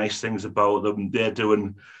saying nice things about them. They're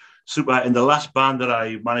doing super. And the last band that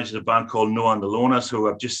I managed is a band called Noah and the Loners, who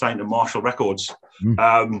have just signed to Marshall Records.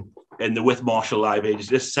 And they're with Marshall Live Ages.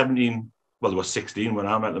 They're 17, well, they were 16 when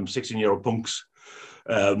I met them, 16-year-old punks.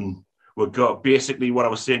 We've got basically what I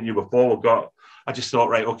was saying to you before. I just thought,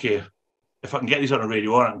 right, okay, if I can get these on a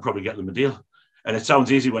Radio 1, I can probably get them a deal. And it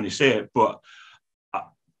sounds easy when you say it, but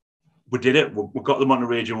we did it. We got them on the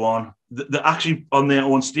Radio 1. They're actually on their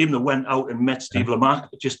own steam. They went out and met Steve Lamacq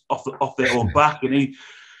just off their own back, and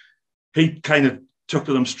he kind of took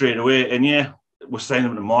to them straight away. And yeah, we're signing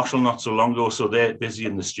them to Marshall not so long ago, so they're busy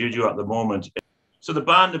in the studio at the moment. So the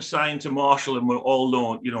band have signed to Marshall, and we all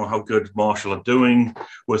know, you know, how good Marshall are doing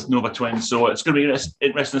with Nova Twins. So it's going to be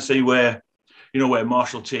interesting to see where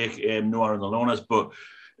Marshall take Noah and the Loners. But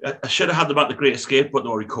I should have had them at the Great Escape, but they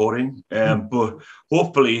were recording. But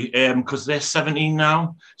hopefully, because they're 17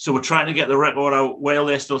 now, so we're trying to get the record out while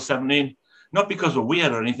they're still 17. Not because we're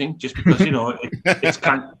weird or anything, just because, you know, it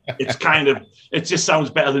just sounds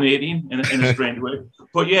better than 18 in a strange way.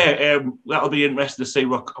 But yeah, that'll be interesting to see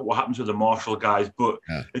what happens with the Marshall guys. But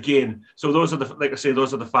again, so those are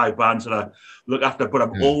the 5 bands that I look after. But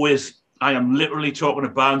I am literally talking to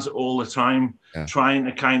bands all the time, trying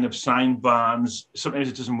to kind of sign bands. Sometimes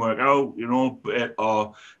it doesn't work out, you know,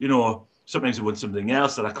 or, you know, sometimes they want something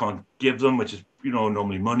else that I can't give them, which is, you know,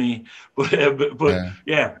 normally money. But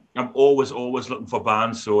yeah, I'm always looking for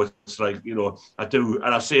bands. So it's like, you know, I do,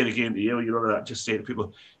 and I say it again to you, you know, I just say to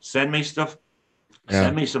people, send me stuff,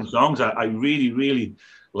 send me some songs. I really, really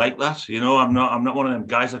like that. You know, I'm not one of them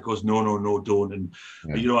guys that goes, no, don't. And,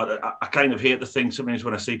 you know, I kind of hate the thing sometimes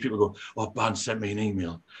when I see people go, oh, band sent me an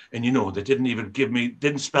email. And, you know, they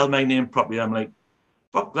didn't spell my name properly. I'm like,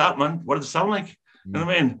 fuck that, man. What does it sound like? You know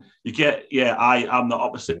what I mean? I'm the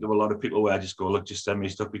opposite of a lot of people where I just go, look, just send me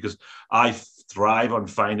stuff, because I thrive on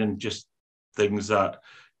finding just things that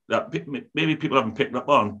maybe people haven't picked up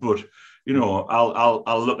on, but, you know,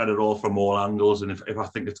 I'll look at it all from all angles, and if I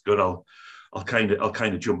think it's good, I'll kind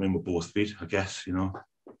of jump in with both feet, I guess, you know.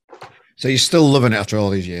 So you're still loving it after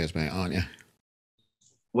all these years, mate, aren't you?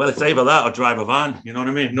 Well, it's either that or drive a van. You know what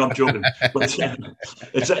I mean? No, I'm joking. But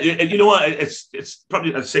you know what? It's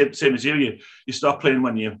probably the same as you. You start playing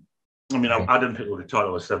when you. I mean, I didn't pick up a guitar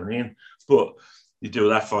till I was 17, but you do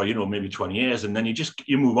that for, you know, maybe 20 years, and then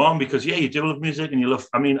you move on, because you do love music and you love.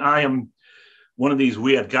 I mean, I am one of these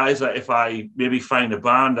weird guys that if I maybe find a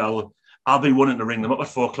band, I'll be wanting to ring them up at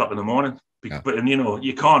 4 o'clock in the morning. But and you know,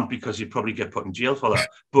 you can't, because you'd probably get put in jail for that.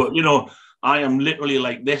 But you know, I am literally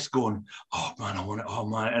like this, going, oh man, I want it, oh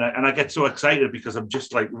man, and I get so excited, because I'm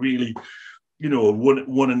just like really, you know,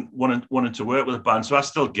 wanting to work with a band. So I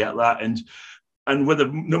still get that, and with the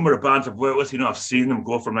number of bands I've worked with, you know, I've seen them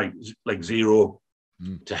go from like zero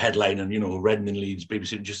to headlining, you know, Reading and Leeds,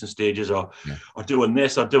 babysitting just in stages, or doing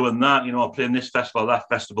this or doing that, you know, or playing this festival, that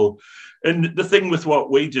festival. And the thing with what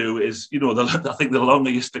we do is, you know, I think the longer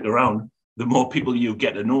you stick around, the more people you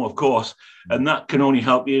get to know, of course. And that can only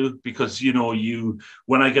help you because, you know,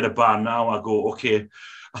 when I get a band now, I go, okay,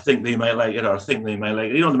 I think they might like it, or I think they might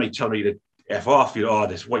like it. You know, they might tell me to F off, you know,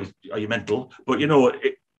 are you mental? But, you know,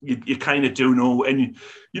 you kind of do know, and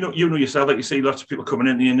you know yourself, like you see lots of people coming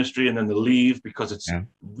in the industry and then they leave because it's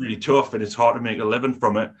really tough and it's hard to make a living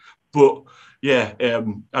from it. But yeah,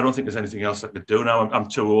 I don't think there's anything else I could do now. I'm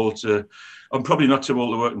too old to. I'm probably not too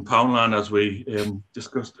old to work in Poundland, as we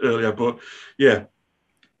discussed earlier. But yeah,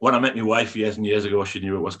 when I met my wife years and years ago, she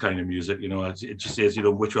knew it was kind of music. You know, she says, you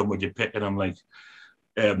know, which one would you pick? And I'm like,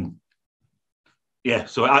 yeah.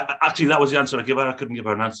 So actually, that was the answer I gave her. I couldn't give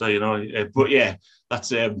her an answer, you know. But yeah,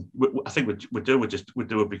 that's. I think we do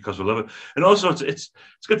it because we love it, and also it's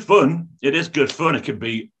good fun. It is good fun. It can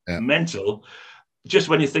be mental. Just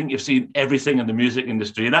when you think you've seen everything in the music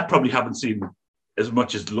industry, and I probably haven't seen as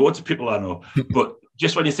much as loads of people I know, but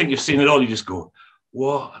just when you think you've seen it all, you just go,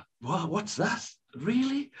 what's that?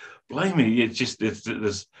 Really? Blimey.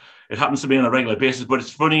 It happens to me on a regular basis, but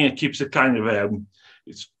it's funny. It keeps it kind of,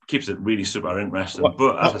 it keeps it really super interesting.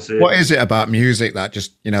 But as I say, what is it about music that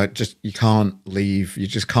just, you know, you can't leave, you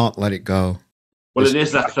just can't let it go? Well, it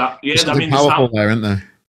is that. Yeah, I mean, powerful there, isn't there?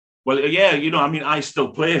 Well, yeah, you know, I mean, I still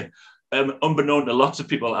play. Unbeknown to lots of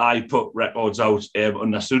people, I put records out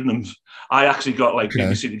under pseudonyms. I actually got like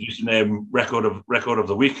BBC producing record of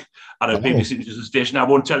the week at a BBC producing station. I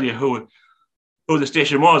won't tell you who the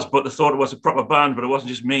station was, but they thought it was a proper band, but it wasn't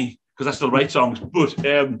just me because I still write songs. But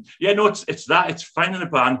yeah, no, it's that. It's finding a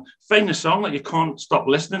band, finding a song that you can't stop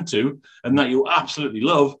listening to and that you absolutely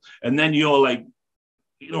love, and then you're like,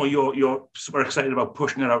 you know, you're super excited about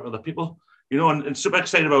pushing it out to other people. You know, and super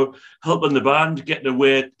excited about helping the band get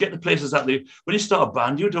the places that when you start a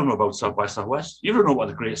band, you don't know about South by Southwest. You don't know what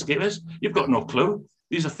the Great Escape is. You've got no clue.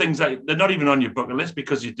 These are things that they're not even on your bucket list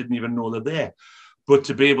because you didn't even know they're there. But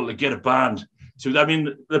to be able to get a band I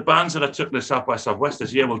mean, the bands that I took to South by Southwest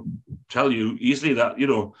this year will tell you easily that, you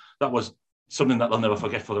know, that was something that they'll never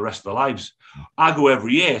forget for the rest of their lives. I go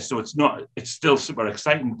every year, so it's still super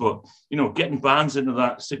exciting, but, you know, getting bands into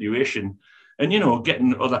that situation, and, you know,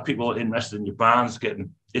 getting other people interested in your bands,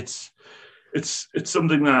 it's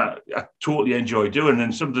something that I totally enjoy doing,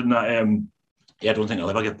 and something that I don't think I'll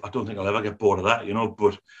ever get bored of that, you know.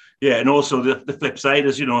 But yeah, and also the flip side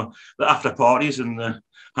is, you know, the after parties and the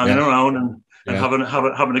hanging around and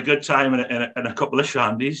having a good time and a couple of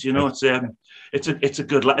shandies, you know. It's a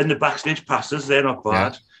good, and the backstage passes, they're not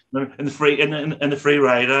bad, and the free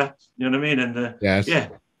rider, you know what I mean, and yeah.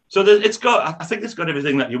 So I think it's got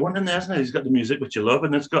everything that you want in there, isn't it? It's got the music which you love,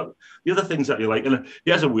 and it's got the other things that you like. And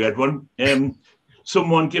here's a weird one.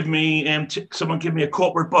 Someone give me a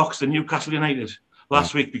corporate box to Newcastle United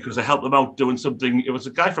last week because I helped them out doing something. It was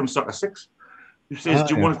a guy from Soccer 6 who says,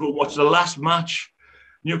 "Do you want to go watch the last match,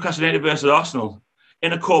 Newcastle United versus Arsenal,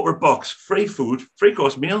 in a corporate box, free food, free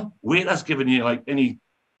course meal, waiter's giving you like any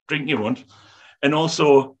drink you want, and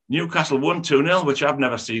also Newcastle won 2-0, which I've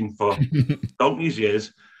never seen for donkey's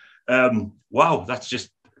years." Wow, that's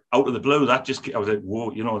just out of the blue. I was like,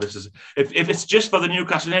 whoa, you know, this is, if it's just for the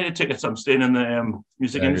Newcastle United tickets, I'm staying in the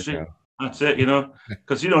music industry. That's it, you know,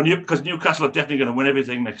 because, you know, because Newcastle are definitely going to win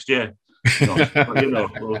everything next year. But, you know,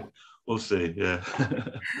 we'll see. Yeah.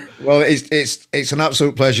 Well, it's an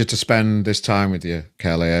absolute pleasure to spend this time with you,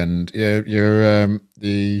 Kelly, and you're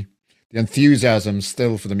the enthusiasm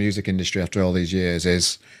still for the music industry after all these years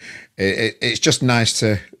it's just nice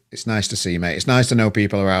to see, mate. It's nice to know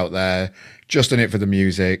people are out there just in it for the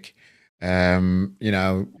music. You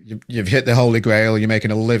know, you've hit the holy grail. You're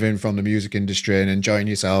making a living from the music industry and enjoying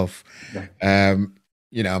yourself.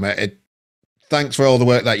 You know, mate, thanks for all the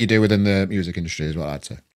work that you do within the music industry is what I'd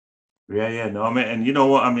say. Yeah, no, I mean, and you know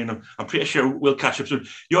what? I mean, I'm pretty sure we'll catch up soon.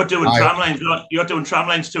 You're doing tramlines. You're doing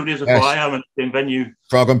tramlines 2 days before I am in the same venue.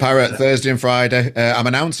 Frog and Parrot, Thursday and Friday. I'm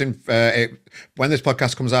announcing when this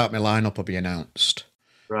podcast comes out. My lineup will be announced.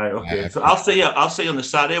 Right. Okay. So I'll see you on the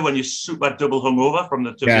Saturday when you're super double hungover from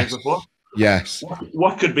the 2 days before. Yes.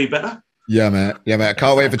 What could be better? Yeah, mate. I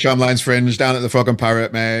can't wait for Tramlines Fringe down at the Frog and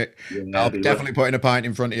Parrot, mate. I'll definitely put in a pint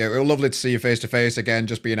in front of you. It was lovely to see you face to face again,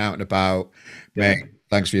 just being out and about, mate.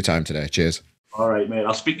 Thanks for your time today. Cheers. All right, mate.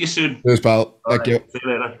 I'll speak to you soon. Cheers, pal. Thank you. See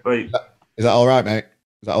you later. Bye. Is that all right, mate?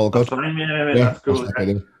 Is that all good? That's fine, mate. That's cool.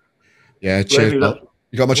 Yeah, cheers, pal.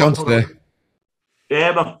 You got much on today? Yeah,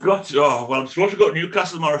 I've got. Oh, well, I'm supposed to go to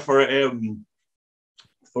Newcastle tomorrow for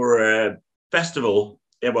a festival.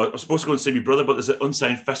 Yeah, well, I'm supposed to go and see my brother, but there's an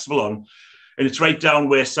unsigned festival on, and it's right down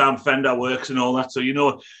where Sam Fender works and all that. So, you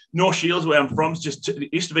know, No Shields, where I'm from,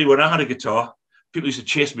 it used to be when I had a guitar, people used to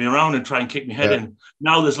chase me around and try and kick my head in.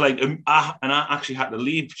 Now there's like, and I actually had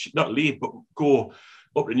to not leave, but go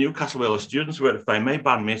up to Newcastle where the students were to find my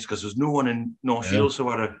bandmates because there's no one in North Shields. So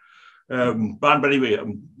I had a band, but anyway,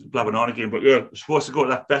 I'm blabbing on again. But yeah, I'm supposed to go to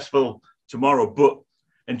that festival tomorrow, but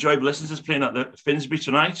Enjoyable Listens is playing at the Finsbury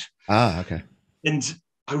tonight. Ah, okay. And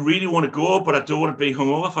I really want to go, but I don't want to be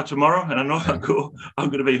hungover for tomorrow. And I know if I go, I'm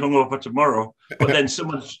going to be hungover for tomorrow. But then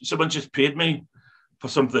someone just paid me for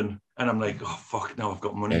something, and I'm like, oh fuck! Now I've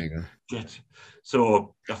got money. There you go. Shit.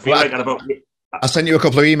 So I feel like I sent you a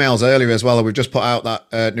couple of emails earlier as well. We've just put out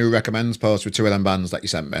that new recommends post with 2 of them bands that you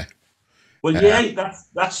sent me. Well, yeah,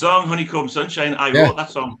 that song, Honeycomb Sunshine, I wrote that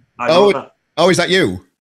song. I wrote that. Oh, is that you?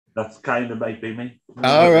 That's kind of might be me.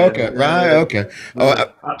 Oh, okay. Right, okay.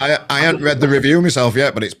 Oh, I hadn't read the review myself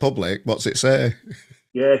yet, but it's public. What's it say?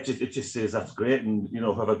 Yeah, it just says that's great, and you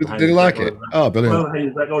know, did you like it? Oh, brilliant! Well,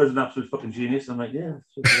 Heinz Record is an absolute fucking genius. I'm like, yeah.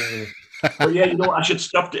 But yeah, you know, I should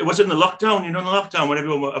stop. It was in the lockdown, you know, in the lockdown when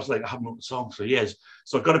everyone, I was like, I haven't written songs for years,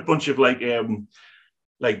 so I got a bunch of like new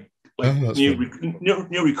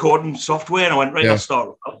recording software, and I went right. I'll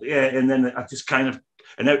start, and then I just kind of.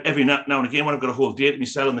 And every now and again, when I've got a whole day to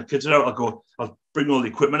myself and the kids are out, I'll bring all the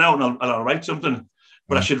equipment out and I'll write something.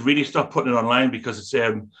 But I should really start putting it online because it's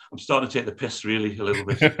I'm starting to take the piss really a little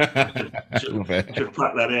bit. should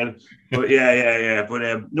pack that in. But yeah.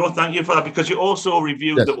 But no, thank you for that, because you also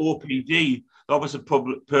reviewed the OPD, the Office of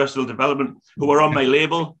Personal Development, who are on my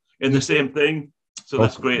label in the same thing. So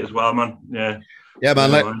that's great as well, man. Yeah,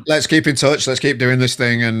 man. Let's keep in touch. Let's keep doing this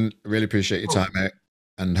thing, and really appreciate your time, mate.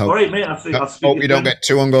 And hope, all right, mate. Hope you don't get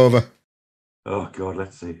too hungover. Oh God,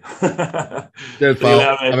 let's see. Cheers,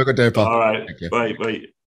 pal. Have a good day, pal. All right, bye.